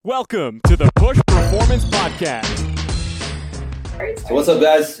Welcome to the Push Performance Podcast. So what's up,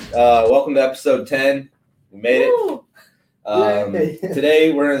 guys? Welcome to episode 10. We made it.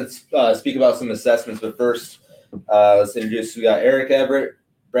 Today we're going to speak about some assessments, but first, let's introduce. We got Eric Everett,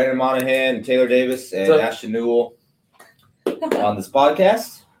 Brandon Monahan, Taylor Davis, and Ashton Newell on this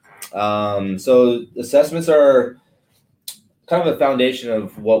podcast. So assessments are kind of a foundation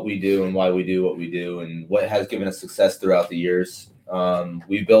of what we do and why we do what we do and what has given us success throughout the years.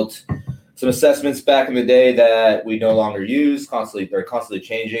 We built some assessments back in the day that we no longer use. They're constantly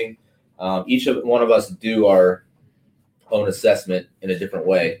changing. Each one of us do our own assessment in a different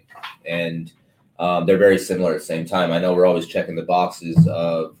way, and they're very similar at the same time. I know we're always checking the boxes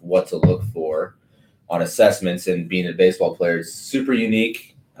of what to look for on assessments, and being a baseball player is super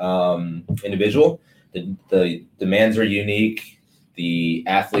unique individual. The demands are unique. The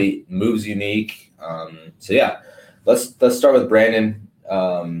athlete moves unique. Let's start with Brandon.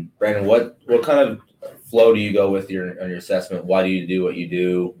 Brandon, what kind of flow do you go with on your assessment? Why do you do what you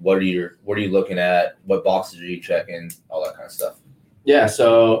do? What are you looking at? What boxes are you checking? All that kind of stuff. Yeah.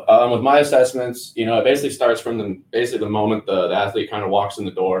 So with my assessments, it basically starts from the moment the athlete kind of walks in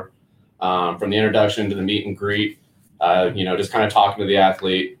the door, from the introduction to the meet and greet. Just kind of talking to the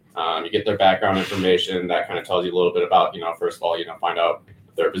athlete. You get their background information. That kind of tells you a little bit about, first of all, find out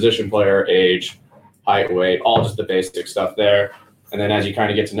if they're a position player, age, height, weight, all just the basic stuff there. And then as you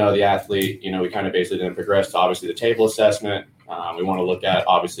kind of get to know the athlete, we kind of basically then progress to obviously the table assessment. We want to look at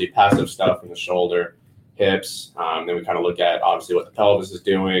obviously passive stuff in the shoulder, hips. Then we kind of look at obviously what the pelvis is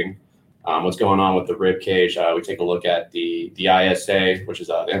doing, what's going on with the rib cage. We take a look at the ISA, which is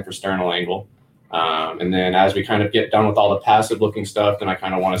the infrasternal angle. And then as we kind of get done with all the passive looking stuff, then I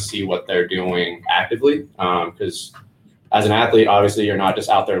kind of want to see what they're doing actively. Because as an athlete, obviously, you're not just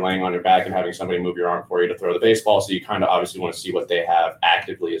out there laying on your back and having somebody move your arm for you to throw the baseball. So you kind of obviously want to see what they have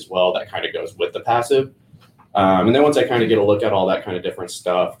actively as well. That kind of goes with the passive. And then once I kind of get a look at all that kind of different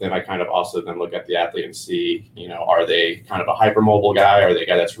stuff, then I kind of also then look at the athlete and see, are they kind of a hypermobile guy? Are they a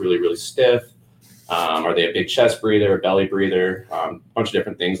guy that's really, really stiff? Are they a big chest breather, belly breather, a bunch of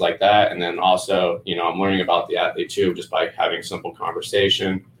different things like that. And then also, I'm learning about the athlete too, just by having simple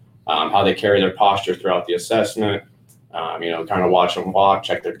conversation, how they carry their posture throughout the assessment. Kind of watch them walk,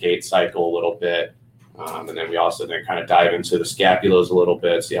 check their gait cycle a little bit. And then we also then kind of dive into the scapulas a little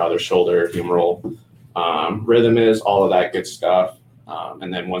bit, see how their shoulder humeral rhythm is, all of that good stuff.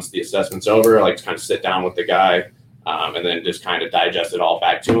 And then once the assessment's over, I like to kind of sit down with the guy and then just kind of digest it all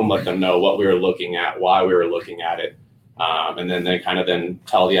back to them, let them know what we were looking at, why we were looking at it. And then they kind of then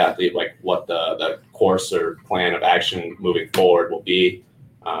tell the athlete like what the course or plan of action moving forward will be.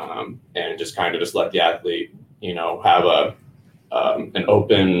 And just kind of just let the athlete have an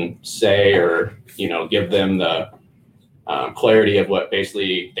open say, or, give them the clarity of what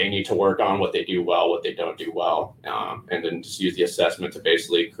basically they need to work on, what they do well, what they don't do well. And then just use the assessment to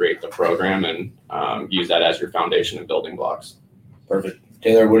basically create the program and use that as your foundation and building blocks. Perfect.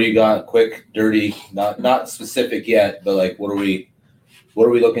 Taylor, what do you got? Quick, dirty, not specific yet, but like, what are we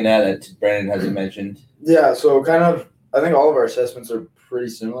looking at that Brandon hasn't mentioned? Yeah. So kind of, I think all of our assessments are pretty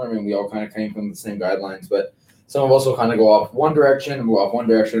similar. I mean, we all kind of came from the same guidelines, but some of us will kind of go off one direction and move off one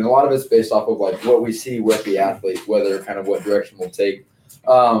direction. And a lot of it's based off of like what we see with the athlete, whether kind of what direction we'll take.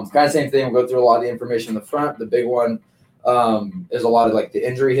 Kind of same thing. We'll go through a lot of the information in the front. The big one is a lot of like the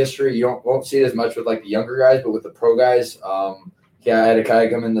injury history. You won't see it as much with like the younger guys, but with the pro guys, I had a guy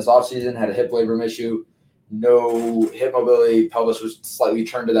come in this offseason, had a hip labrum issue, no hip mobility, pelvis was slightly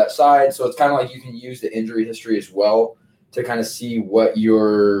turned to that side. So it's kind of like you can use the injury history as well to kind of see what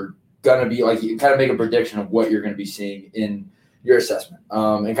you're going to be like. You kind of make a prediction of what you're going to be seeing in your assessment.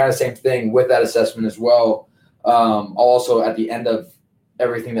 And kind of same thing with that assessment as well. I'll also, at the end of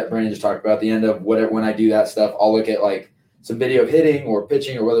everything that Brandon just talked about, at the end of when I do that stuff, I'll look at like some video of hitting or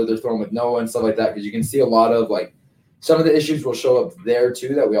pitching or whether they're throwing with Noah and stuff like that. Cause you can see a lot of like, some of the issues will show up there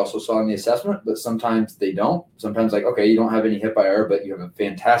too that we also saw in the assessment, but sometimes they don't. Sometimes like, okay, you don't have any hip IR, but you have a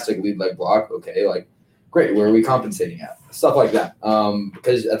fantastic lead leg block. Okay. Like, great. Where are we compensating at? Stuff like that.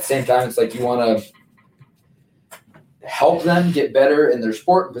 Because at the same time, it's like you want to help them get better in their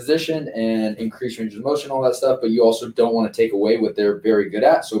sport and position and increase range of motion, all that stuff. But you also don't want to take away what they're very good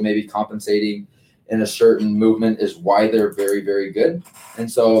at. So maybe compensating in a certain movement is why they're very, very good. And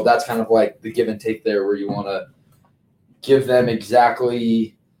so that's kind of like the give and take there, where you want to give them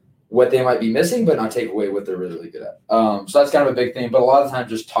exactly what they might be missing, but not take away what they're really, really good at. So that's kind of a big thing. But a lot of times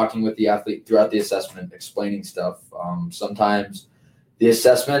just talking with the athlete throughout the assessment, explaining stuff. Sometimes the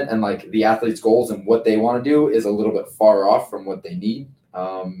assessment and like the athlete's goals and what they want to do is a little bit far off from what they need.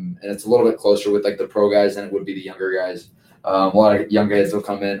 And it's a little bit closer with like the pro guys than it would be the younger guys. A lot of young guys will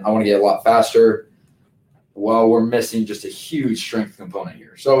come in. I want to get a lot faster. Well, we're missing just a huge strength component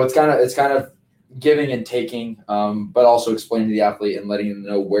here. So it's kind of giving and taking, but also explaining to the athlete and letting them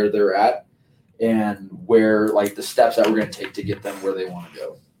know where they're at and where like the steps that we're going to take to get them where they want to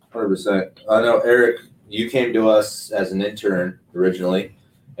go. 100%. I know, Eric, you came to us as an intern originally,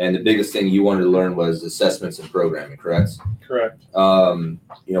 and the biggest thing you wanted to learn was assessments and programming, correct? Correct.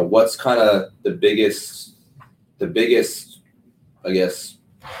 What's kind of the biggest, I guess,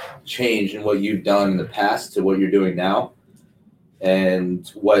 change in what you've done in the past to what you're doing now? And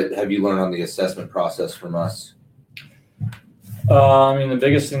what have you learned on the assessment process from us? The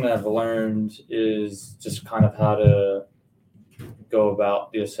biggest thing that I've learned is just kind of how to go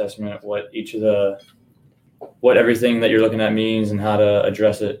about the assessment, what everything that you're looking at means and how to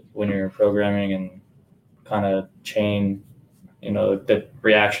address it when you're programming, and kind of chain, the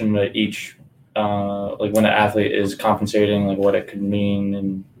reaction to each, like when an athlete is compensating, like what it could mean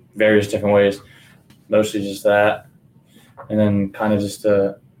in various different ways. Mostly just that. And then kind of just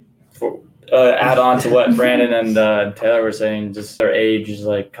add on to what Brandon and Taylor were saying, just their age is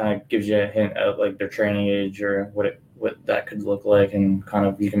like kind of gives you a hint of like their training age or what that could look like, and kind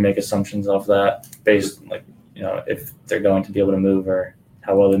of you can make assumptions off that based like if they're going to be able to move or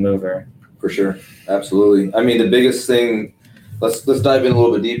how well they move. Or for sure, absolutely. I mean, the biggest thing. Let's dive in a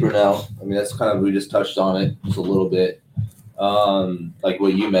little bit deeper now. I mean, that's kind of, we just touched on it just a little bit. Like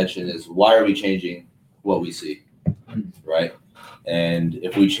what you mentioned is, why are we changing what we see, right? And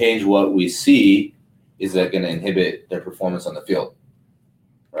if we change what we see, is that going to inhibit their performance on the field,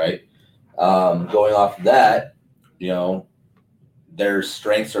 right? Going off of that, their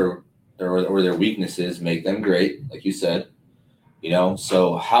strengths or their weaknesses make them great, like you said.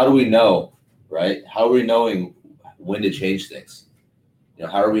 So how do we know, right? How are we knowing when to change things?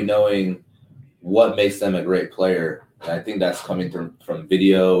 How are we knowing what makes them a great player? And I think that's coming from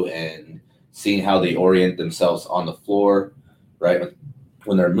video and seeing how they orient themselves on the floor, right?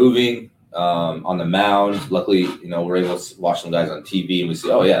 When they're moving, on the mound. Luckily, we're able to watch some guys on TV and we see,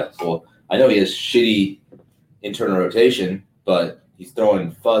 oh yeah, well, I know he has shitty internal rotation, but he's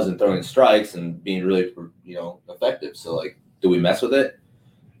throwing fuzz and throwing strikes and being really, effective. So like, do we mess with it?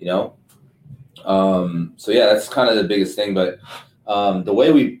 So yeah, that's kind of the biggest thing. But the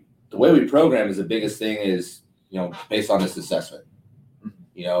way we program is the biggest thing is, based on this assessment,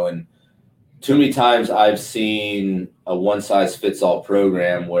 and too many times I've seen a one-size-fits-all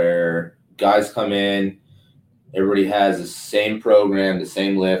program where guys come in, everybody has the same program, the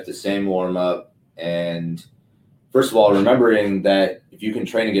same lift, the same warm-up. And first of all, remembering that if you can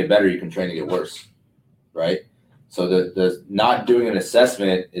train to get better, you can train to get worse, right? So the not doing an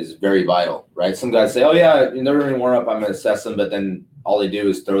assessment is very vital, right? Some guys say, oh yeah, during warm-up, I'm going to assess them, but then all they do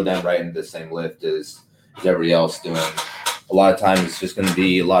is throw them right into the same lift as everybody else doing. A lot of times it's just going to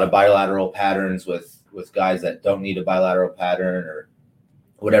be a lot of bilateral patterns with guys that don't need a bilateral pattern or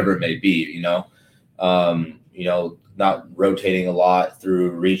whatever it may be, not rotating a lot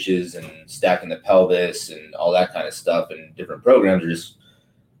through reaches and stacking the pelvis and all that kind of stuff. And different programs are just,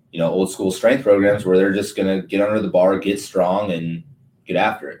 old school strength programs where they're just going to get under the bar, get strong and get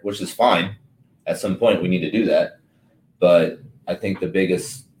after it, which is fine. At some point we need to do that. But I think the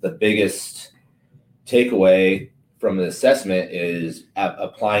biggest takeaway from the assessment is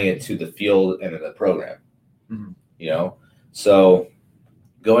applying it to the field and the program. So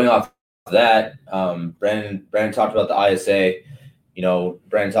going off that, Brandon talked about the ISA.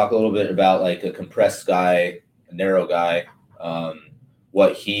 Brandon, talk a little bit about like a compressed guy, a narrow guy,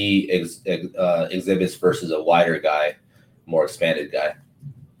 what he exhibits versus a wider guy, more expanded guy.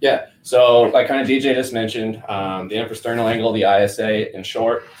 Yeah. So like kind of DJ just mentioned, the infrasternal angle, the ISA in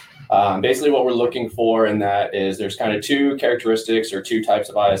short. Basically what we're looking for in that is there's kind of two characteristics or two types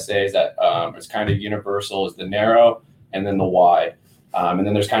of ISAs that is kind of universal, is the narrow and then the wide. And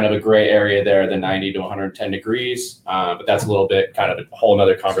then there's kind of a gray area there, the 90 to 110 degrees. But that's a little bit kind of a whole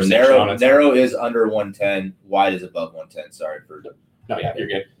nother conversation. So narrow is under 110, wide is above 110. Sorry for. No, yeah, you're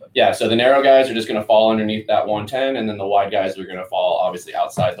good. Yeah, so the narrow guys are just going to fall underneath that 110, and then the wide guys are going to fall obviously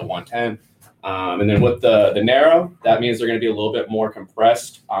outside the 110. And then with the narrow, that means they're going to be a little bit more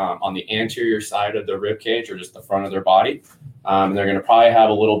compressed on the anterior side of the rib cage or just the front of their body. And they're going to probably have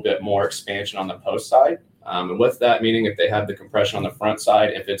a little bit more expansion on the post side. And with that, meaning if they have the compression on the front side,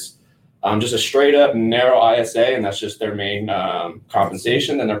 if it's just a straight up narrow ISA and that's just their main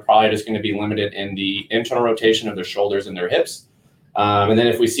compensation, then they're probably just going to be limited in the internal rotation of their shoulders and their hips. And then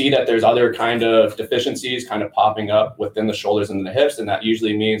if we see that there's other kind of deficiencies kind of popping up within the shoulders and the hips, then that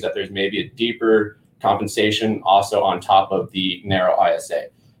usually means that there's maybe a deeper compensation also on top of the narrow ISA.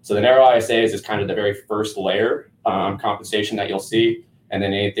 So the narrow ISA is just kind of the very first layer compensation that you'll see. And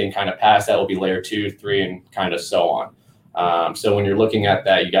then anything kind of past that will be layer 2, 3, and kind of so on. So when you're looking at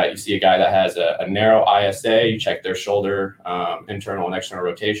that, you see a guy that has a narrow ISA, you check their shoulder, internal and external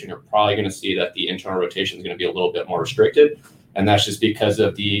rotation, you're probably going to see that the internal rotation is going to be a little bit more restricted. And that's just because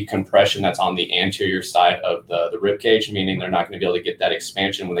of the compression that's on the anterior side of the rib cage, meaning they're not going to be able to get that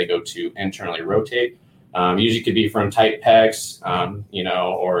expansion when they go to internally rotate. Usually could be from tight pecs,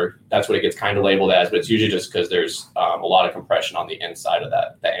 or that's what it gets kind of labeled as, but it's usually just because there's a lot of compression on the inside of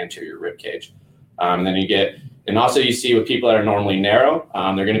that anterior rib cage. And then you see with people that are normally narrow,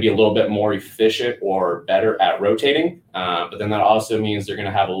 they're going to be a little bit more efficient or better at rotating. But then that also means they're going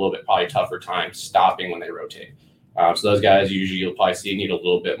to have a little bit probably tougher time stopping when they rotate. So those guys usually you'll probably see need a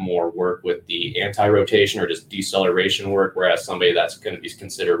little bit more work with the anti-rotation or just deceleration work, whereas somebody that's going to be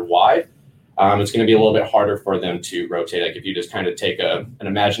considered wide, it's going to be a little bit harder for them to rotate. Like if you just kind of take an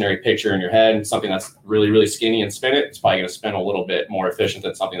imaginary picture in your head and something that's really, really skinny and spin it, it's probably going to spin a little bit more efficient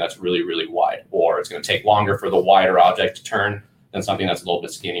than something that's really, really wide. Or it's going to take longer for the wider object to turn than something that's a little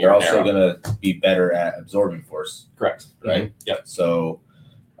bit skinnier. They're also going to be better at absorbing force. Correct. Right? Mm-hmm. Yep. So,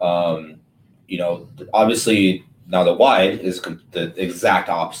 obviously now the wide is the exact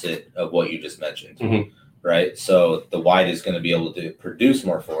opposite of what you just mentioned. Mm-hmm. Right? So the wide is going to be able to produce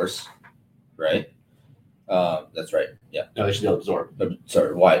more force. Right. That's right. Yeah. No, they should be able to absorb.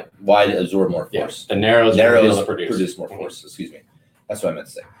 Sorry, wide absorb more force. Yeah. The narrows be able to produce more force. Excuse me. That's what I meant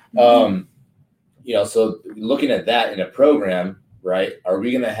to say. So looking at that in a program, right? Are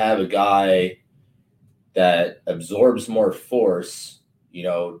we going to have a guy that absorbs more force?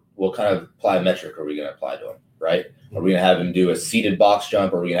 What kind of plyometric are we going to apply to him? Right? Are we going to have him do a seated box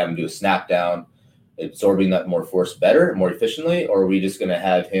jump? Or are we going to have him do a snap down? Absorbing that more force better, more efficiently, or are we just going to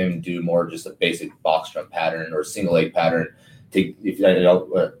have him do more just a basic box jump pattern or single leg pattern? A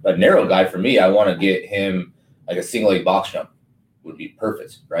narrow guy for me, I want to get him like a single leg box jump would be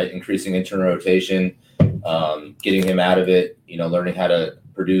perfect, right? Increasing internal rotation, getting him out of it, learning how to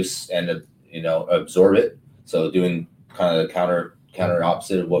produce and absorb it. So doing kind of the counter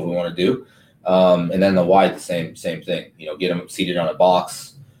opposite of what we want to do, and then the wide, the same thing. Get him seated on a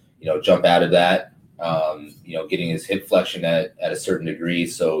box, jump out of that. Getting his hip flexion at a certain degree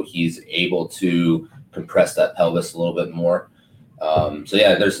so he's able to compress that pelvis a little bit more.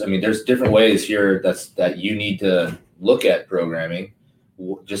 There's different ways here that you need to look at programming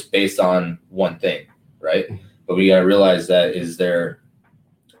just based on one thing, right? But we got to realize that is their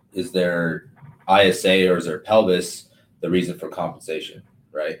ISA or is their pelvis the reason for compensation,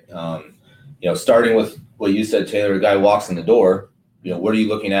 right? Starting with what you said, Taylor, a guy walks in the door, what are you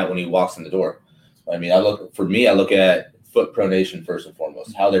looking at when he walks in the door? I look at foot pronation first and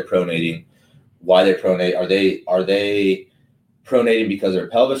foremost, how they're pronating, why they pronate. Are they pronating because of their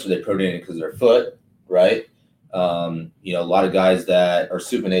pelvis, or are they pronating because of their foot, right? A lot of guys that are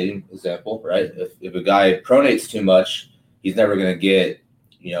supinating, example, right? If a guy pronates too much, he's never going to get,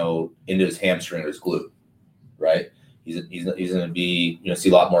 into his hamstring or his glute, right? He's going to be, see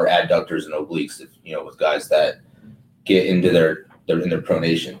a lot more adductors and obliques, with guys that get into their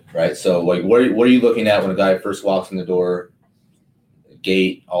pronation, right? So like, what are you looking at when a guy first walks in the door,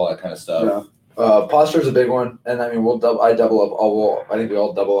 gait, all that kind of stuff? Yeah. Posture is a big one, and I think we all double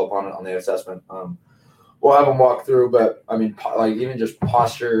up on it on the assessment. We'll have them walk through, but even just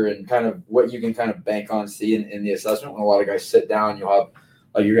posture and kind of what you can kind of bank on seeing in the assessment. When a lot of guys sit down, you'll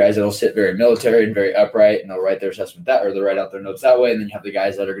have your guys that'll sit very military and very upright, and they'll write their assessment they'll write out their notes that way, and then you have the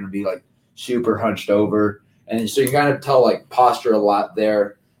guys that are going to be like super hunched over. And so you kind of tell like posture a lot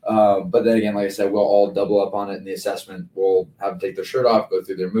there. But then again, like I said, we'll all double up on it in the assessment. We'll have them take their shirt off, go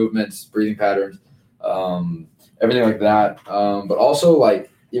through their movements, breathing patterns, everything like that. But also like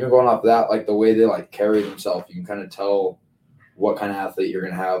even going off of that, like the way they like carry themselves, you can kind of tell what kind of athlete you're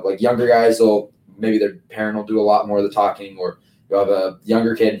going to have. Like younger guys, maybe their parent will do a lot more of the talking, or you'll have a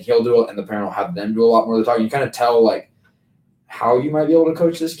younger kid and he'll do it and the parent will have them do a lot more of the talking. You kind of tell like how you might be able to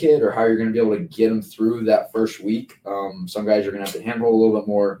coach this kid or how you're going to be able to get them through that first week. Some guys are going to have to handhold a little bit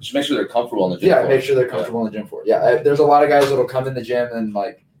more. Just make sure they're comfortable on the gym floor. Make sure they're comfortable on the gym floor. Yeah, there's a lot of guys that'll come in the gym and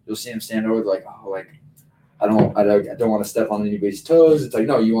like you'll see them stand over like, I don't want to step on anybody's toes. It's like,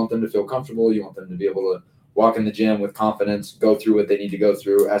 no, you want them to feel comfortable. You want them to be able to walk in the gym with confidence, go through what they need to go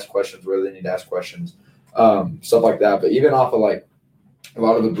through, ask questions where they need to ask questions, stuff like that. But even off of like a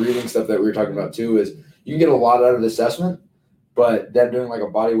lot of the breathing stuff that we were talking about too is you can get a lot out of the assessment. But them doing like a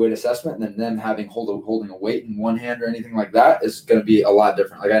body weight assessment and then them having holding a weight in one hand or anything like that is going to be a lot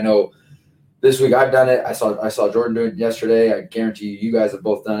different. Like I know this week I've done it. I saw Jordan do it yesterday. I guarantee you guys have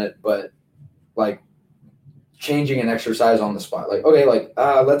both done it. But like changing an exercise on the spot, like okay, like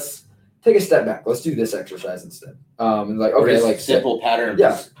let's take a step back. Let's do this exercise instead. And like, okay, like simple pattern. Yeah.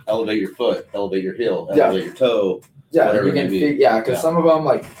 Just elevate your foot, elevate your heel, Yeah. elevate your toe. Yeah, whatever you it may can be. because some of them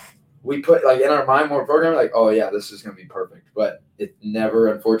like we put like in our mind more programming like, oh yeah, this is gonna be perfect, but it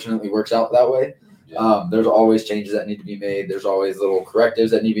never unfortunately works out that way. Yeah. There's always changes that need to be made. There's always little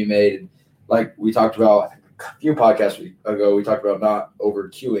correctives that need to be made. Like we talked about a few podcasts ago, we talked about not over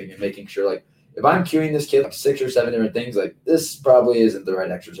cueing and making sure like if I'm cueing this kid like 6 or 7 different things, like this probably isn't the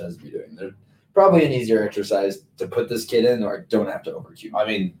right exercise to be doing. There's probably an easier exercise to put this kid in, or I don't have to over cue. I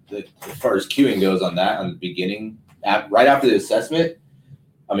mean, as far as cueing goes on the beginning, right after the assessment,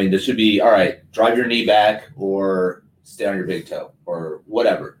 I mean, there should be, all right, drive your knee back or stay on your big toe or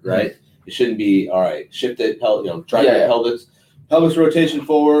whatever, right? Mm-hmm. It shouldn't be, all right, shift it, drive your pelvis rotation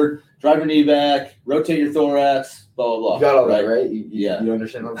forward, drive your knee back, rotate your thorax, blah, blah, blah. You got all that, right? You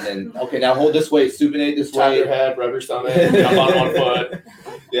understand all that? And, okay, now hold this weight, supinate this Tap way. your head, rub your stomach, jump on one foot.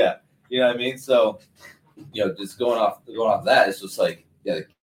 Yeah. You know what I mean? So, just going off that, it's just like, the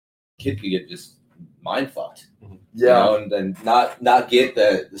kid could get just mind fucked. Yeah. And then not get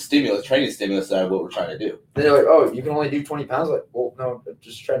the training stimulus out of what we're trying to do. Then you're like, oh, you can only do 20 pounds. Like, well, no, I'm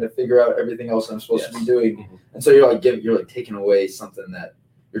just trying to figure out everything else I'm supposed to be doing. Mm-hmm. And so you're like taking away something that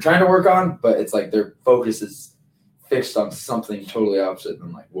you're trying to work on, but it's like their focus is fixed on something totally opposite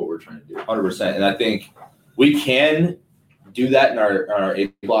than like what we're trying to do. 100%. And I think we can do that in our A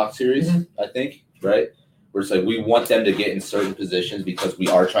block series. I think, right? Where it's like we want them to get in certain positions because we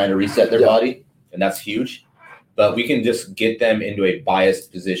are trying to reset their body, and that's huge. But we can just get them into a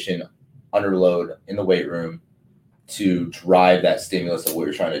biased position under load in the weight room to drive that stimulus of what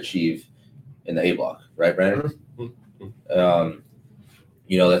you're trying to achieve in the A block, right, Brandon?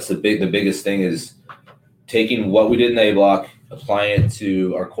 That's the biggest thing is taking what we did in the A block, applying it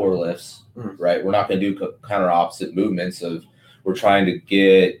to our core lifts, right? We're not going to do counter opposite movements of we're trying to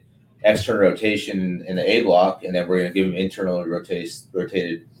get external rotation in the A block, and then we're going to give them internally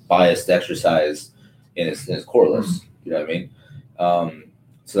rotated biased exercise in his core lifts. You know what I mean?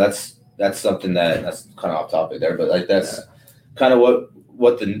 So that's something that's kind of off topic there, but like that's kind of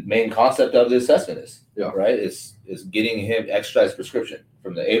what the main concept of the assessment is. Yeah. Right. Is getting him exercise prescription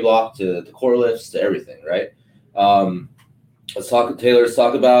from the A block to the core lifts to everything. Right. Let's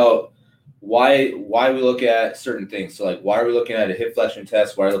talk about why we look at certain things. So like, why are we looking at a hip flexion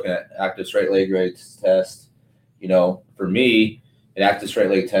test? Why are we looking at active straight leg raise test? For me, an active straight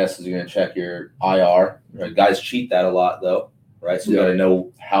leg test is going to check your IR. Right? Guys cheat that a lot though, right? So we got to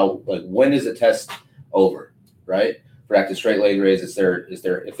know when is the test over, right? For active straight leg raise,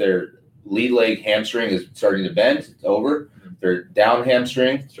 if their lead leg hamstring is starting to bend, it's over. If their down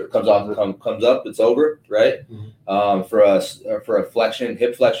hamstring comes up, it's over, right? Mm-hmm. For a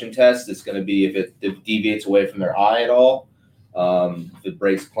hip flexion test, it's going to be if it deviates away from their eye at all, if it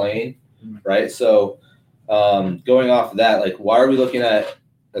breaks plane, right? So going off of that, like why are we looking at,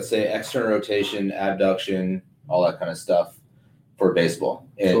 let's say, external rotation, abduction, all that kind of stuff for baseball?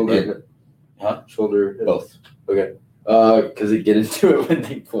 Shoulder, both. Okay. Because they get into it when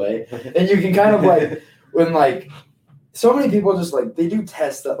they play, and you can kind of like when like so many people just like they do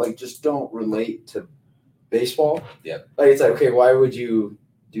tests that like just don't relate to baseball. Yeah. Like it's like, okay, why would you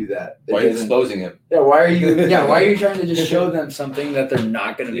do that? Why are you exposing him? Yeah. Why are you trying to just show them something that they're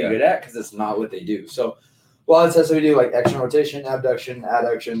not going to be good at because it's not what they do? So. A lot of tests that we do, like external rotation, abduction,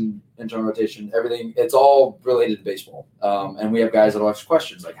 adduction, internal rotation, everything, it's all related to baseball. And we have guys that will ask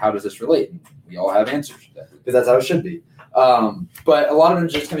questions like, how does this relate? And we all have answers because that's how it should be. But a lot of them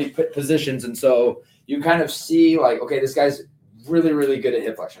just can be positions. And so you kind of see like, okay, this guy's really, really good at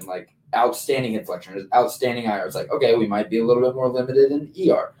hip flexion, like outstanding hip flexion, outstanding IR. It's like, okay, we might be a little bit more limited in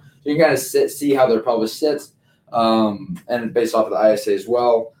ER. So you can kind of see how their pelvis sits and based off of the ISA as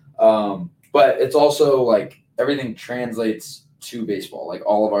well. But it's also like everything translates to baseball. Like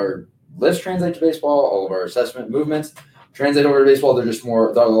all of our lifts translate to baseball, all of our assessment movements translate over to baseball. They're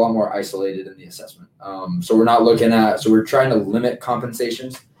a lot more isolated in the assessment. So we're trying to limit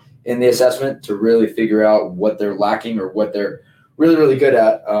compensations in the assessment to really figure out what they're lacking or what they're really, really good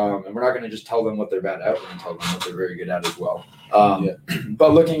at. And we're not going to just tell them what they're bad at. We're going to tell them what they're very good at as well.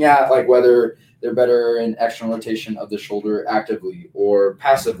 But looking at like whether they're better in external rotation of the shoulder actively or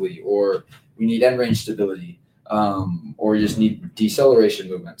passively, or we need end range stability, or you just need deceleration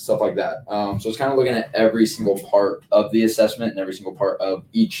movement, stuff like that. So it's kind of looking at every single part of the assessment and every single part of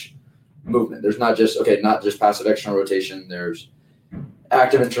each movement. There's not just passive external rotation. There's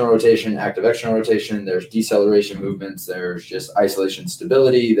active internal rotation, active external rotation. There's deceleration movements. There's just isolation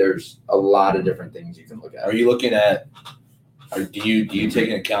stability. There's a lot of different things you can look at. Are you looking at? Do you take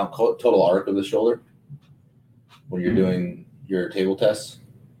into account total arc of the shoulder when you're doing your table tests?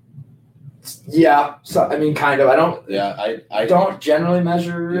 Yeah, so I mean, kind of. I don't. Yeah, I don't generally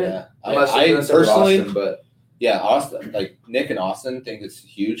measure it. Yeah, Unless I you're doing stuff with personally, Austin, but yeah, Austin, like Nick and Austin think it's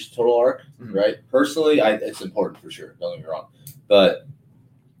huge total arc, right? Personally, it's important for sure. Don't get me wrong, but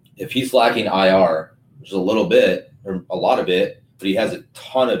if he's lacking IR, which is a little bit or a lot of it, but he has a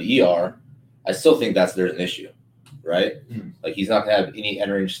ton of ER, I still think there's an issue, right? Like he's not gonna have any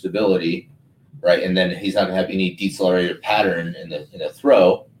end range stability, right? And then he's not gonna have any decelerated pattern in the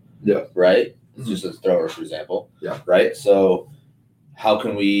throw, right? It's just a thrower, for example, right? So how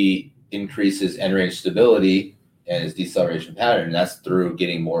can we increase his end range stability and his deceleration pattern? And that's through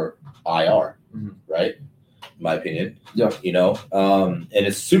getting more IR, right? In my opinion, and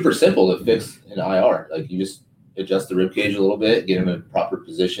it's super simple to fix an IR. Like you just adjust the rib cage a little bit, get him in a proper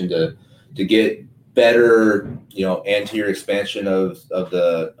position to get better, anterior expansion of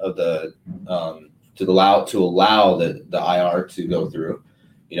the to allow the IR to go through,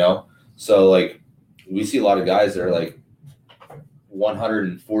 So like we see a lot of guys that are like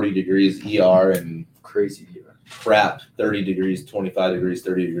 140 degrees ER and crazy crap 30 degrees, 25 degrees,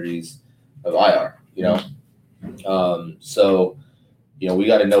 30 degrees of IR, So, we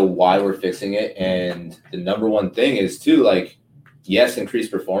got to know why we're fixing it. And the number one thing is to like, yes, increase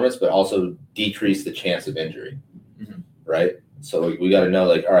performance, but also decrease the chance of injury. Right. So we got to know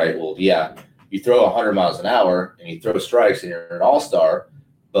like, all right, well, yeah, you throw 100 miles an hour and you throw strikes and you're an all-star,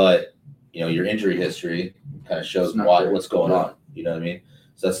 but your injury history kind of shows what's going on. You know what I mean?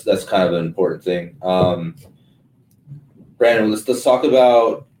 So that's kind of an important thing. Brandon, let's talk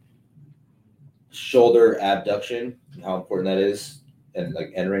about shoulder abduction and how important that is, and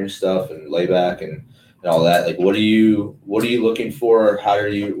like end range stuff and layback and all that. Like, what are you looking for? What are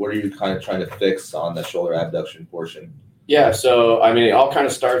you kind of trying to fix on the shoulder abduction portion? Yeah, so I mean, it all kind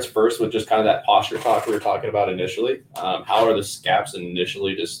of starts first with just kind of that posture talk we were talking about initially. How are the scaps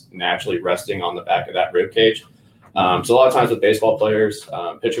initially just naturally resting on the back of that rib cage? So a lot of times with baseball players,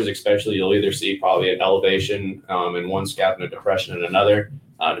 pitchers especially, you'll either see probably an elevation in one scap and a depression in another,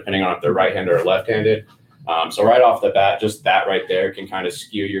 depending on if they're right-handed or left-handed. So right off the bat, just that right there can kind of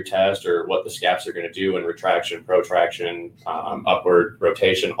skew your test or what the scaps are going to do in retraction, protraction, upward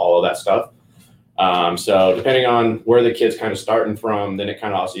rotation, all of that stuff. So depending on where the kid's kind of starting from, then it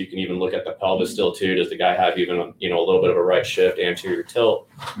kind of also, you can even look at the pelvis still too. Does the guy have even, a little bit of a right shift, anterior tilt,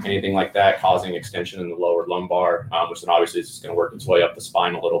 anything like that, causing extension in the lower lumbar, which then obviously is just going to work its way up the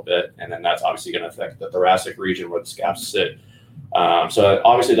spine a little bit. And then that's obviously going to affect the thoracic region where the scaps sit. So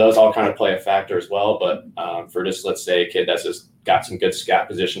obviously those all kind of play a factor as well. But for just, let's say, a kid that's just got some good scap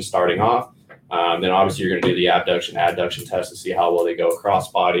position starting off, then obviously you're going to do the adduction test to see how well they go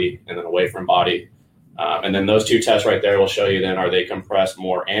across body and then away from body. And then those two tests right there will show you then, are they compressed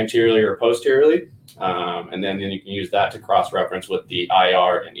more anteriorly or posteriorly? And then you can use that to cross-reference with the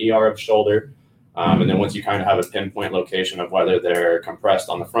IR and ER of the shoulder. And then once you kind of have a pinpoint location of whether they're compressed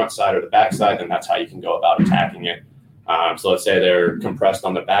on the front side or the back side, then that's how you can go about attacking it. So let's say they're compressed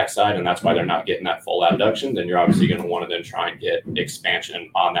on the backside and that's why they're not getting that full abduction, then you're obviously going to want to then try and get expansion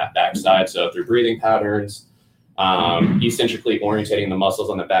on that backside. So through breathing patterns, eccentrically orientating the muscles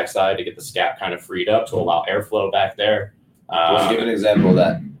on the backside to get the scap kind of freed up to allow airflow back there. Give an example of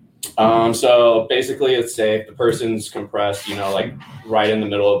that. So basically, let's say if the person's compressed, like right in the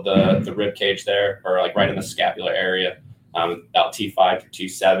middle of the rib cage there, or like right in the scapular area, about T5 to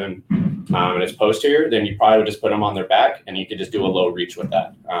T7, and it's posterior, then you probably would just put them on their back and you could just do a low reach with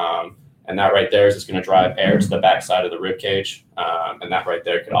that. And that right there is just going to drive air to the backside of the rib cage. And that right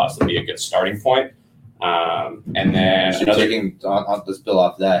there could also be a good starting point. And then so you're taking, on this bill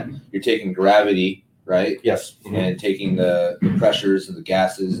off that, you're taking gravity, right? Yes. Mm-hmm. And taking the pressures and the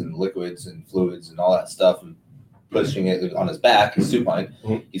gases and liquids and fluids and all that stuff and pushing it on his back, his supine.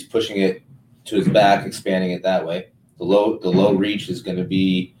 Mm-hmm. He's pushing it to his back, expanding it that way. The low reach is going to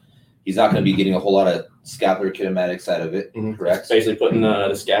be, he's not going to be getting a whole lot of scapular kinematics out of it, correct? It's basically putting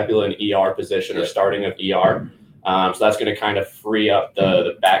the scapula in ER position or starting of ER. So that's going to kind of free up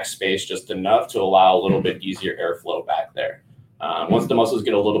the back space just enough to allow a little bit easier airflow back there. Once the muscles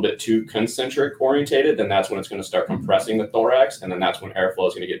get a little bit too concentric orientated, then that's when it's going to start compressing the thorax, and then that's when airflow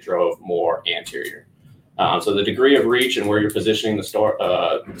is going to get drove more anterior. So the degree of reach and where you're positioning the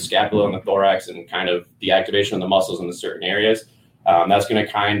scapula and the thorax and kind of the activation of the muscles in the certain areas, that's going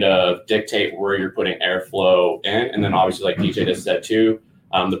to kind of dictate where you're putting airflow in. And then obviously, like DJ just said too,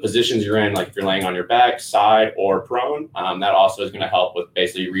 the positions you're in, like if you're laying on your back, side, or prone, that also is going to help with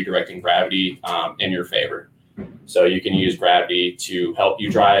basically redirecting gravity in your favor. So you can use gravity to help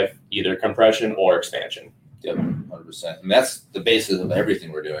you drive either compression or expansion. Yep, 100%. And that's the basis of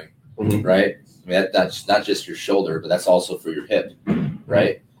everything we're doing, right? I mean, that's not just your shoulder, but that's also for your hip,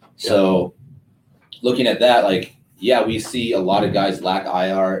 right? So looking at that, like, yeah, we see a lot of guys lack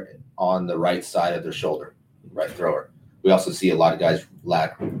IR on the right side of their shoulder, right thrower. We also see a lot of guys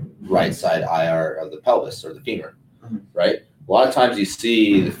lack right side IR of the pelvis or the femur, right? A lot of times you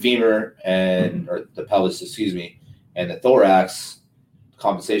see the femur or the pelvis, and the thorax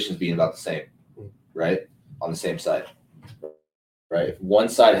compensations being about the same, right? On the same side, right? If one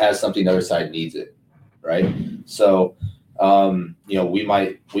side has something, the other side needs it, right? So, we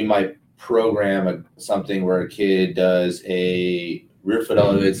might program something where a kid does a rear foot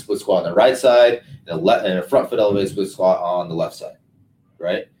elevated split squat on the right side and a front foot elevated split squat on the left side,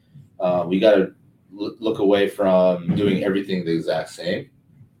 right? We got to look away from doing everything the exact same.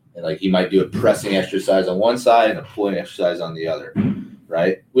 And like, he might do a pressing exercise on one side and a pulling exercise on the other,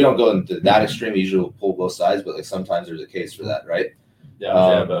 right? We don't go into that extreme. We usually will pull both sides, but like sometimes there's a case for that, right?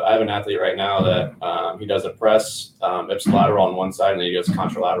 Yeah, but I have an athlete right now that he does a press ipsilateral on one side and then he does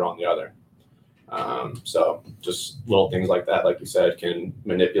contralateral on the other. So just little things like that, like you said, can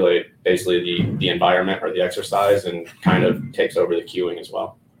manipulate basically the environment or the exercise and kind of takes over the cueing as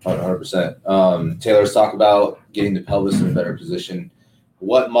well. 100%. Taylor, let's talk about getting the pelvis in a better position.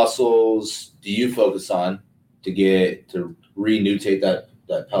 What muscles do you focus on to re-nutate that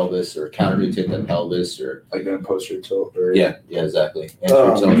pelvis or counter-nutate that pelvis, or like doing posterior tilt? Or yeah, exactly.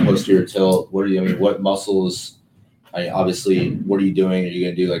 Anterior tilt, posterior tilt. What muscles? Obviously, what are you doing? Are you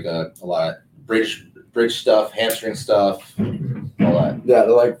going to do like a lot of bridge stuff, hamstring stuff, all that? Yeah,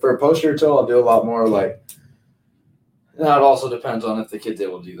 like for posterior tilt, I'll do a lot more like. Now it also depends on if the kid's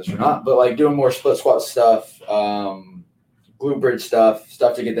able to do this or not, but like doing more split squat stuff, glute bridge stuff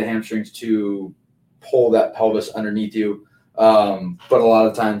to get the hamstrings to pull that pelvis underneath you. But a lot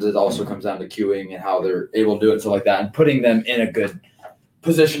of times it also comes down to cueing and how they're able to do it, so like that, and putting them in a good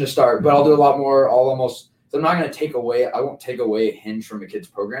position to start. But I'll do a lot more. So I'm not going to I won't take away a hinge from a kid's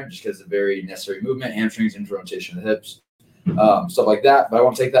program just because it's a very necessary movement, hamstrings, hinge rotation of the hips, stuff like that. But I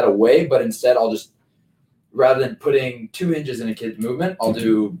won't take that away. But instead, I'll just, rather than putting 2 hinges in a kid's movement,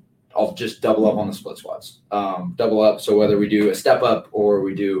 I'll just double up on the split squats. Double up. So whether we do a step up or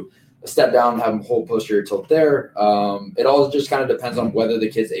we do a step down, have them hold posterior tilt there. It all just kind of depends on whether the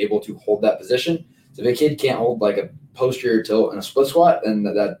kid's able to hold that position. So if a kid can't hold like a posterior tilt and a split squat, then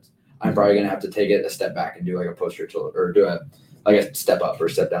that I'm probably going to have to take it a step back and do like a posterior tilt or do a step up or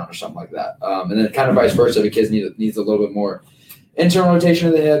step down or something like that. And then kind of vice versa. If a kid needs a little bit more internal rotation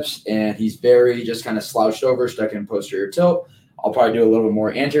of the hips and he's very just kind of slouched over, stuck in posterior tilt, I'll probably do a little bit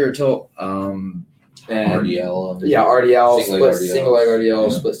more anterior tilt. And RDL. Yeah, RDL, single leg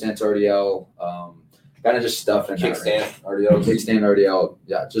RDL, split stance RDL, kind of just stuff. And kickstand RDL.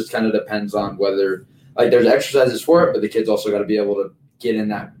 Yeah, just kind of depends on whether, like, there's exercises for it, but the kid's also got to be able to get in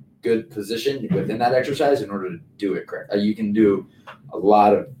that good position within that exercise in order to do it correct. You can do a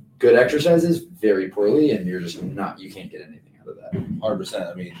lot of good exercises very poorly, and you can't get anything out of that.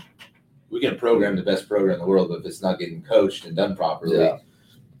 100%. I mean, we can program the best program in the world, but if it's not getting coached and done properly,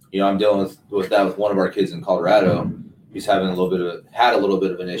 I'm dealing with that with one of our kids in Colorado. He's having had a little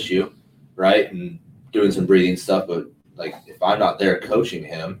bit of an issue, right? And doing some breathing stuff, but like, if I'm not there coaching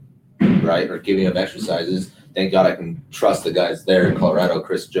him, right, or giving him exercises, thank God I can trust the guys there in Colorado,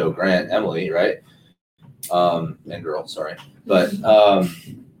 Chris, Joe, Grant, Emily, right? And girl, sorry. But,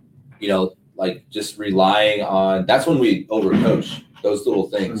 like, just relying on, that's when we overcoach those little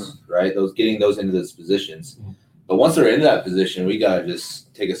things, right? Getting those into those positions. But once they're in that position, we got to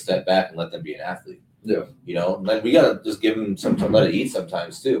just take a step back and let them be an athlete. Yeah. Then we got to just give them let it eat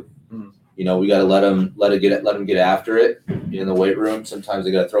sometimes too. We got to let them get after it in the weight room. Sometimes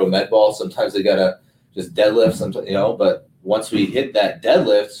they got to throw a med ball. Sometimes they got to just deadlift. Sometimes, but once we hit that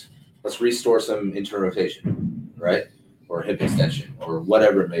deadlift, let's restore some internal rotation, right? Or hip extension or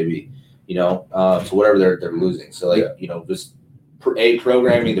whatever it may be, so whatever they're losing. So just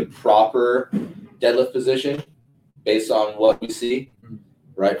programming the proper deadlift position based on what we see,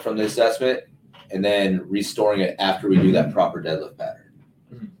 right, from the assessment, and then restoring it after we do that proper deadlift pattern,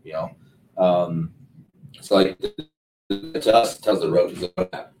 So like, to us, it tells the road,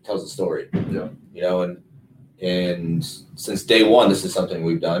 tells the story, and since day one, this is something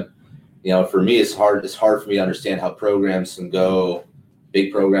we've done. For me, it's hard for me to understand how programs can go,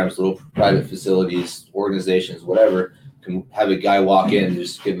 big programs, little private facilities, organizations, whatever, can have a guy walk in and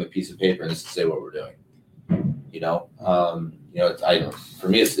just give him a piece of paper and just say what we're doing. For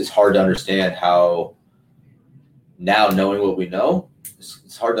me, it's hard to understand how, now knowing what we know,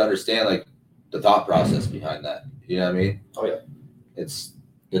 it's hard to understand like the thought process behind that. You know what I mean? Oh yeah. It's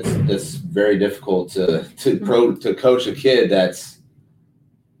very difficult to coach a kid that's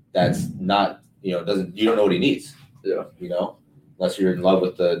not, you don't know what he needs. Yeah. unless you're in love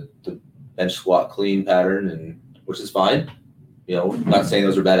with the bench squat clean pattern, and which is fine. You know, not saying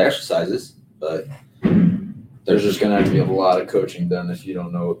those are bad exercises, but there's just going to have to be a lot of coaching done if you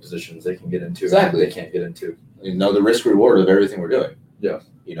don't know what positions they can get into. Exactly. They can't get into. You know the risk reward of everything we're doing. Yeah.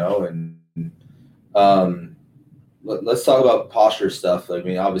 You know, and let's talk about posture stuff. I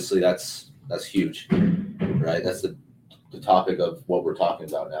mean, obviously that's huge, right? That's the topic of what we're talking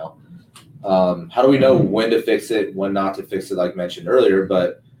about now. How do we know when to fix it, when not to fix it, like mentioned earlier,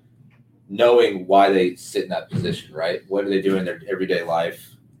 but knowing why they sit in that position, right? What are they doing in their everyday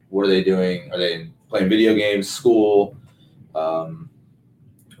life? What are they doing? Are they playing video games, school,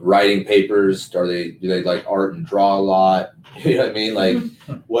 writing papers? Do they like art and draw a lot? You know what I mean? Like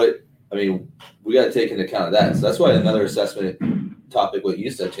we got to take into account of that. So that's why another assessment topic, what you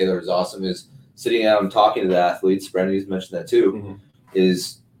said, Taylor, is awesome, is sitting down and talking to the athletes. Brendan's mentioned that too,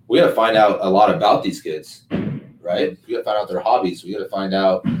 is we got to find out a lot about these kids, right? We got to find out their hobbies. We got to find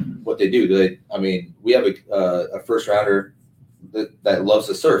out what they do. We have a first rounder that loves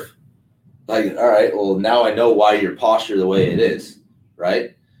to surf. Like, all right, well, now I know why your posture the way it is,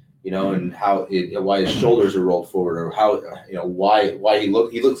 right? You know, and why his shoulders are rolled forward, or how, you know, why he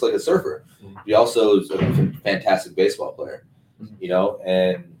looks like a surfer. He also is a fantastic baseball player, you know,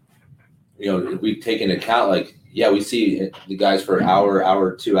 and, you know, we take into account, like, yeah, we see the guys for an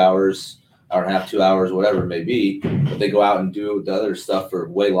hour, 2 hours, hour and a half, 2 hours, whatever it may be, but they go out and do the other stuff for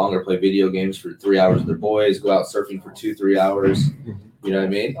way longer, play video games for 3 hours with their boys, go out surfing for 2-3 hours. You know what I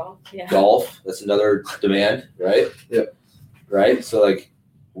mean? Golf, that's another demand, right? Yep. Right? So, like,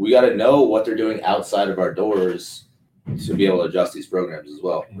 we got to know what they're doing outside of our doors to be able to adjust these programs as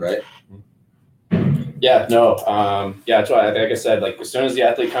well, right? Yeah, no. That's why, like I said, like, as soon as the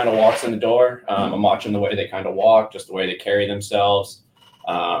athlete kind of walks in the door, I'm watching the way they kind of walk, just the way they carry themselves.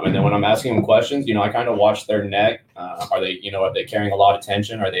 And then when I'm asking them questions, you know, I kind of watch their neck. Are they carrying a lot of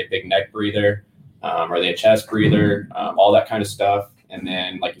tension? Are they a big neck breather? Are they a chest breather? All that kind of stuff. And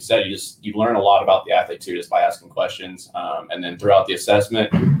then, like you said, you learn a lot about the athlete too, just by asking questions. And then throughout the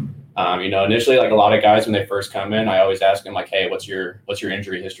assessment, you know, initially, like a lot of guys, when they first come in, I always ask them, like, hey, what's your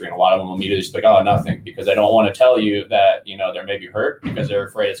injury history? And a lot of them will immediately just be like, oh, nothing, because they don't want to tell you that, you know, they're maybe hurt, because they're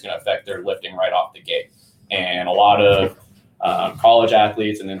afraid it's going to affect their lifting right off the gate. And a lot of college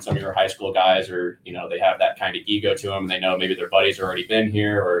athletes, and then some of your high school guys, are, you know, they have that kind of ego to them. They know maybe their buddies have already been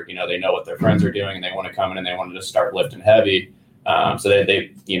here, or, you know, they know what their friends are doing, and they want to come in and they want to just start lifting heavy. So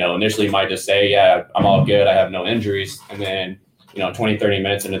they, you know, initially might just say, yeah, I'm all good, I have no injuries. And then, you know, 20, 30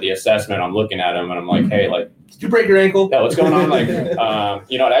 minutes into the assessment, I'm looking at them and I'm like, hey, like, did you break your ankle? Yeah, what's going on? Like,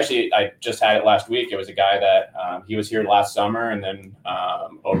 you know, actually, I just had it last week. It was a guy that he was here last summer, and then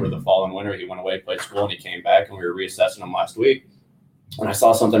over the fall and winter, he went away, played school, and he came back, and we were reassessing him last week. And I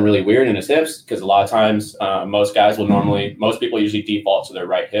saw something really weird in his hips, because a lot of times most people usually default to their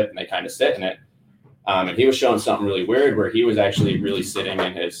right hip and they kind of sit in it. And he was showing something really weird where he was actually really sitting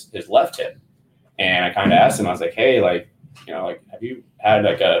in his left hip. And I kind of asked him, I was like, hey, like, you know, like, have you had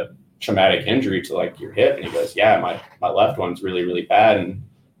like a traumatic injury to like your hip? And he goes, yeah, my left one's really, really bad. And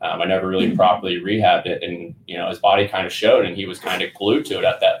I never really properly rehabbed it. And, you know, his body kind of showed, and he was kind of glued to it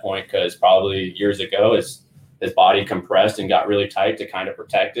at that point, because probably years ago his body compressed and got really tight to kind of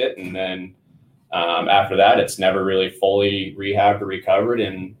protect it. And then after that, it's never really fully rehabbed or recovered.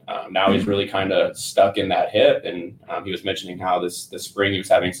 And now he's really kind of stuck in that hip. And he was mentioning how this spring he was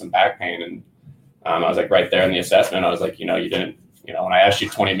having some back pain. And I was like, right there in the assessment, I was like, you know, you didn't, you know, when I asked you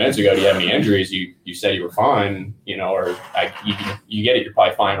 20 minutes ago, do you have any injuries? You said you were fine, you know, or you get it, you're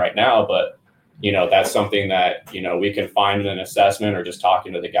probably fine right now. But, you know, that's something that, you know, we can find in an assessment or just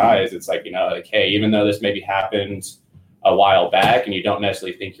talking to the guys. It's like, you know, like, hey, even though this maybe happened a while back and you don't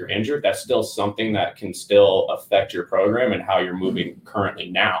necessarily think you're injured, that's still something that can still affect your program and how you're moving currently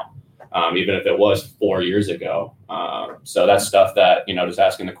now, even if it was 4 years ago. So that's stuff that, you know, just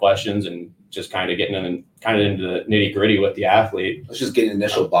asking the questions and just kind of getting into the nitty gritty with the athlete. Let's just get an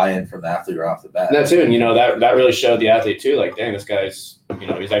initial buy-in from the athlete right off the bat. And that's it. And, you know, that really showed the athlete too, like, dang, this guy's, you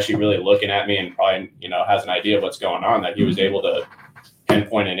know, he's actually really looking at me and probably, you know, has an idea of what's going on, that he was able to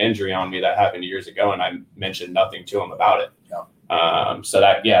pinpoint an injury on me that happened years ago, and I mentioned nothing to him about it. Yeah. So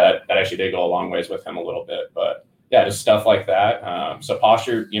that actually did go a long ways with him a little bit, but yeah, just stuff like that. So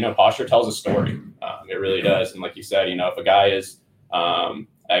posture tells a story. It really does. And like you said, you know, if a guy is,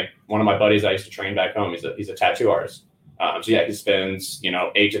 one of my buddies I used to train back home, he's a tattoo artist. So yeah, he spends, you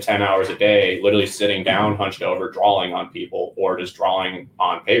know, 8 to 10 hours a day, literally sitting down, hunched over, drawing on people, or just drawing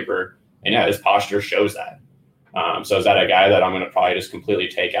on paper. And yeah, his posture shows that. So is that a guy that I'm going to probably just completely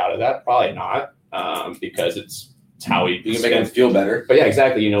take out of that? Probably not, because it's it's how we You can make them feel better. But yeah,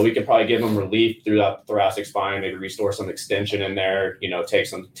 exactly. We can probably give them relief through that thoracic spine, maybe restore some extension in there, take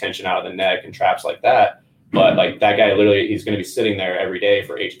some tension out of the neck and traps like that. But like that guy, literally, he's going to be sitting there every day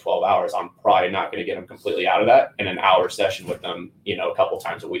for 8 to 12 hours. I'm probably not going to get him completely out of that in an hour session with them, a couple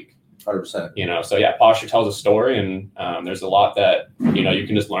times a week. 100%. So yeah, posture tells a story, and there's a lot that, you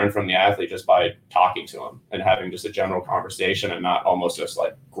can just learn from the athlete just by talking to them and having just a general conversation and not almost just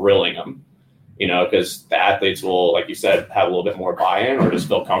like grilling them, because the athletes will, like you said, have a little bit more buy-in or just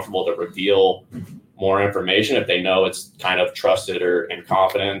feel comfortable to reveal more information if they know it's kind of trusted or in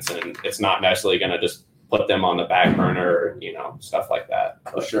confidence, and it's not necessarily going to just put them on the back burner, stuff like that.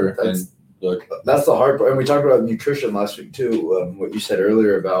 For sure. That's the hard part. And we talked about nutrition last week too, what you said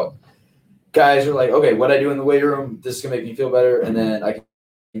earlier about guys are like, okay, what I do in the weight room, this is going to make me feel better, and then I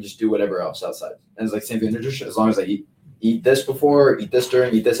can just do whatever else outside. And it's like same thing with nutrition. As long as I eat this before, eat this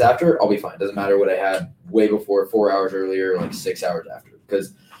during, eat this after, I'll be fine. Doesn't matter what I had way before, 4 hours earlier, like 6 hours after.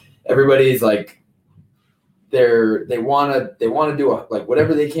 Because everybody's like, they want to do like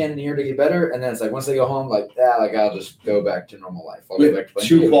whatever they can in here to get better, and then it's like once they go home, like I'll just go back to normal life. I'll get back to playing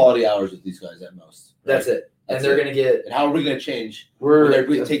 2 quality hours with these guys at most. Right? That's it. And they're gonna get. And how are we gonna change? We're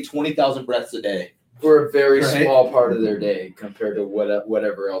gonna take 20,000 breaths a day. We're a very small part of their day compared to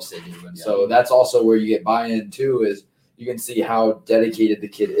whatever else they do, and so that's also where you get buy-in too. Is you can see how dedicated the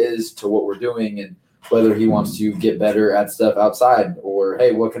kid is to what we're doing, and whether he wants to get better at stuff outside, or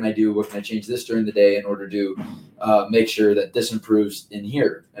hey, what can I do? What can I change this during the day in order to make sure that this improves in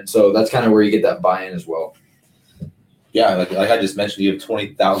here? And so that's kind of where you get that buy-in as well. Yeah, like I just mentioned, you have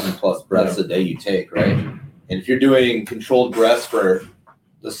 20,000 plus breaths a day you take, right? And if you're doing controlled breaths for,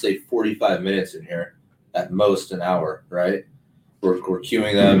 let's say, 45 minutes in here, at most an hour, right? We're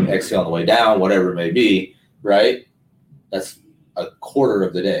cueing them, exhale on the way down, whatever it may be, right? That's a quarter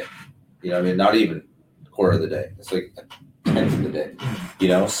of the day. Not even a quarter of the day. It's like a tenth of the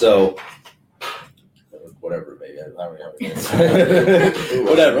day, so whatever, maybe. I don't know how many minutes.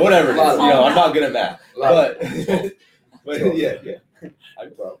 whatever. I'm not good at math. But yeah.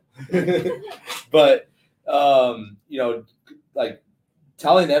 I'm probably. But, like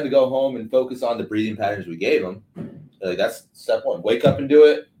telling them to go home and focus on the breathing patterns we gave them, like that's step one. Wake up and do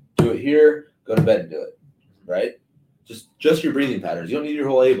it here, go to bed and do it, right? Just your breathing patterns. You don't need your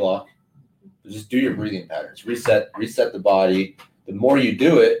whole A block. Just do your breathing patterns. Reset the body. The more you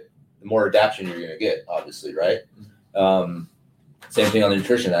do it, the more adaptation you're going to get, obviously, right? Same thing on the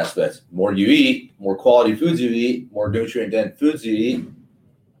nutrition aspect. The more you eat, more quality foods you eat, more nutrient-dense foods you eat,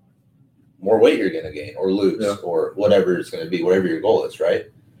 more weight you're going to gain or lose or whatever it's going to be, whatever your goal is, right?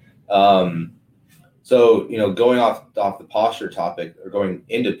 So, going off the posture topic or going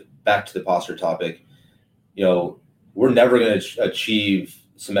back to the posture topic, we're never going to achieve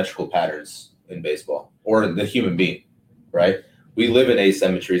symmetrical patterns in baseball or the human being, right? We live in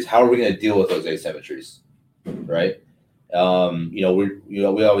asymmetries. How are we going to deal with those asymmetries, right? We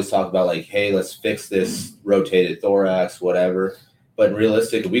always talk about like, hey, let's fix this rotated thorax, whatever. But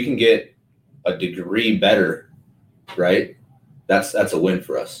realistically, we can get a degree better, right? That's a win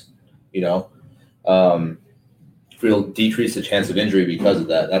for us, If we'll decrease the chance of injury because of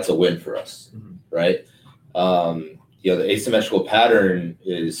that, that's a win for us, right? The asymmetrical pattern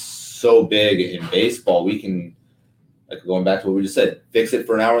is so big in baseball. We can, like going back to what we just said, fix it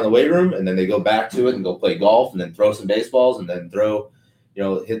for an hour in the weight room, and then they go back to it and go play golf, and then throw some baseballs, and then throw,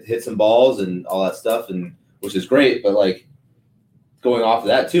 hit some balls and all that stuff, and which is great. But like going off of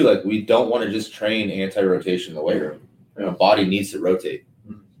that too, like we don't want to just train anti-rotation in the weight room. Body needs to rotate,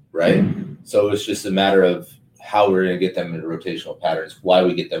 right? So it's just a matter of how we're going to get them into rotational patterns, why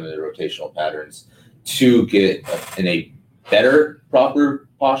we get them into rotational patterns to get in a better, proper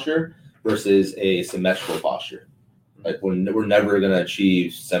posture versus a symmetrical posture. Like we're never going to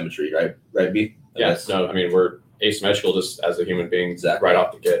achieve symmetry, right? Right, B? Yes. No, we're asymmetrical just as a human being right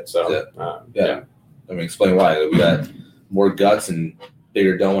off the get. So, explain why. We got more guts and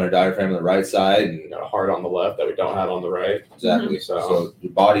bigger dome on our diaphragm on the right side, and a heart on the left that we don't have on the right. Exactly. So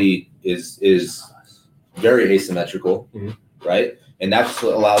your body is very asymmetrical, right? And that's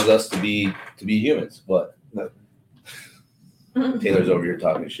what allows us to be humans. But Taylor's over here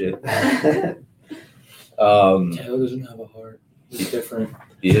talking shit. Taylor doesn't have a heart. He's different.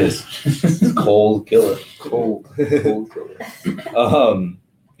 He is. Cold killer. Cold killer.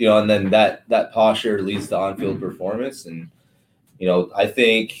 And then that posture leads to on-field performance. And, I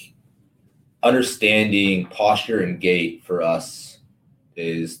think understanding posture and gait for us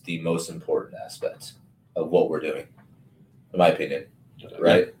is the most important aspect of what we're doing, in my opinion.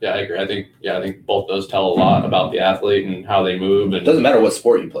 right? Yeah, I agree. I think both those tell a lot about the athlete and how they move. And it doesn't matter what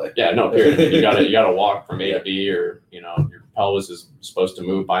sport you play. Yeah, no, period. You gotta walk from A to B, or your pelvis is supposed to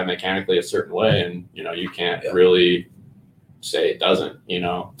move biomechanically a certain way, and you can't really say it doesn't.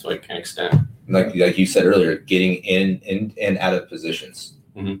 To like an extent. Like you said earlier, getting in and out of positions,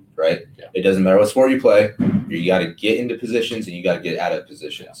 right? Yeah. It doesn't matter what sport you play. You got to get into positions and you got to get out of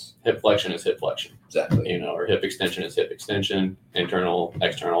positions. Hip flexion is hip flexion. Exactly. Or hip extension is hip extension. Internal,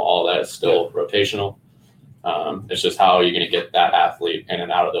 external, all that is still rotational. It's just how you're going to get that athlete in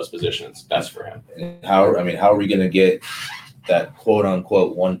and out of those positions best for him. And how are we going to get that quote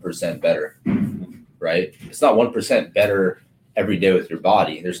unquote 1% better? Right? It's not 1% better every day with your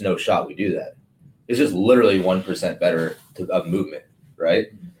body. There's no shot we do that. It's just literally 1% better of movement, right?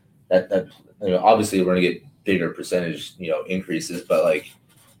 That obviously we're going to get bigger percentage, increases, but like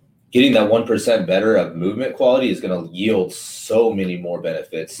getting that 1% better of movement quality is going to yield so many more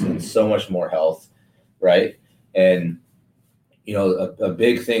benefits and so much more health, right? And a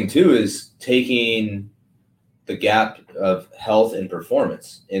big thing too is taking the gap of health and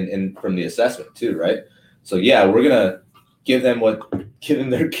performance in from the assessment too, right? So yeah, we're gonna give them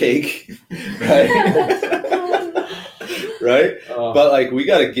their cake, right? Right? But like we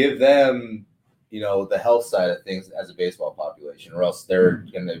got to give them, the health side of things as a baseball population, or else they're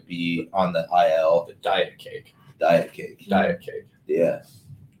going to be on the IL. The diet cake. Yeah.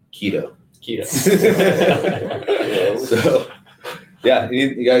 Keto. So, yeah.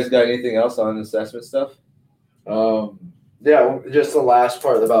 You guys got anything else on assessment stuff? Yeah, just the last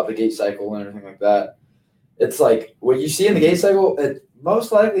part about the gait cycle and everything like that. It's like what you see in the gait cycle, it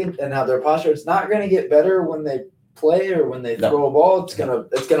most likely, and how their posture, it's not going to get better when they play or when they throw a ball. It's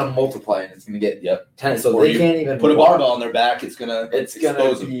gonna multiply and it's gonna get 10. So or they can't even put a barbell on their back. It's gonna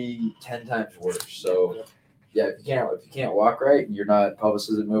be 10 times worse. So if you can't walk right, and your pelvis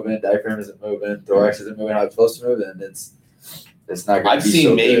isn't moving, diaphragm isn't moving, thorax isn't moving how it's supposed to move, then it's not. I've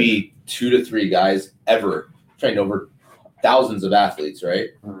seen maybe 2 to 3 guys ever trained over thousands of athletes, right?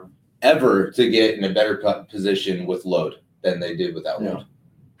 Ever to get in a better position with load than they did without load.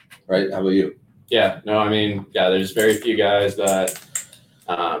 Right? How about you? Yeah, no, I mean, there's very few guys that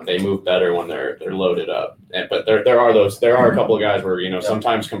they move better when they're loaded up. But there are a couple of guys where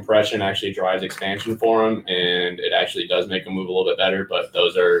sometimes compression actually drives expansion for them, and it actually does make them move a little bit better. But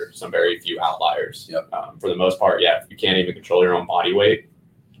those are some very few outliers. For the most part, if you can't even control your own body weight,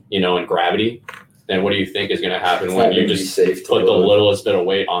 and gravity, then what do you think is going to happen when you just put the littlest bit of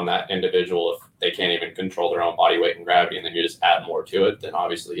weight on that individual? If they can't even control their own body weight and gravity, and then you just add more to it, then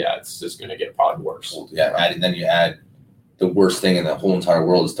obviously, it's just going to get probably worse. And then you add the worst thing in the whole entire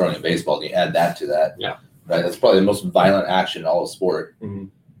world is throwing a baseball, and you add that to that. Yeah. Right? That's probably the most violent action in all of sport,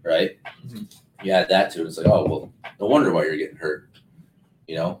 right? Mm-hmm. You add that to it, it's like, oh, well, no wonder why you're getting hurt,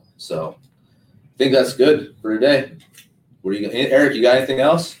 So I think that's good for today. Eric, you got anything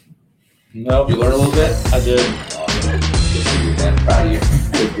else? No. You learn a little bit? I did. Awesome. Good for you, man. Proud of you.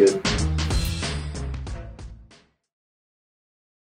 Good.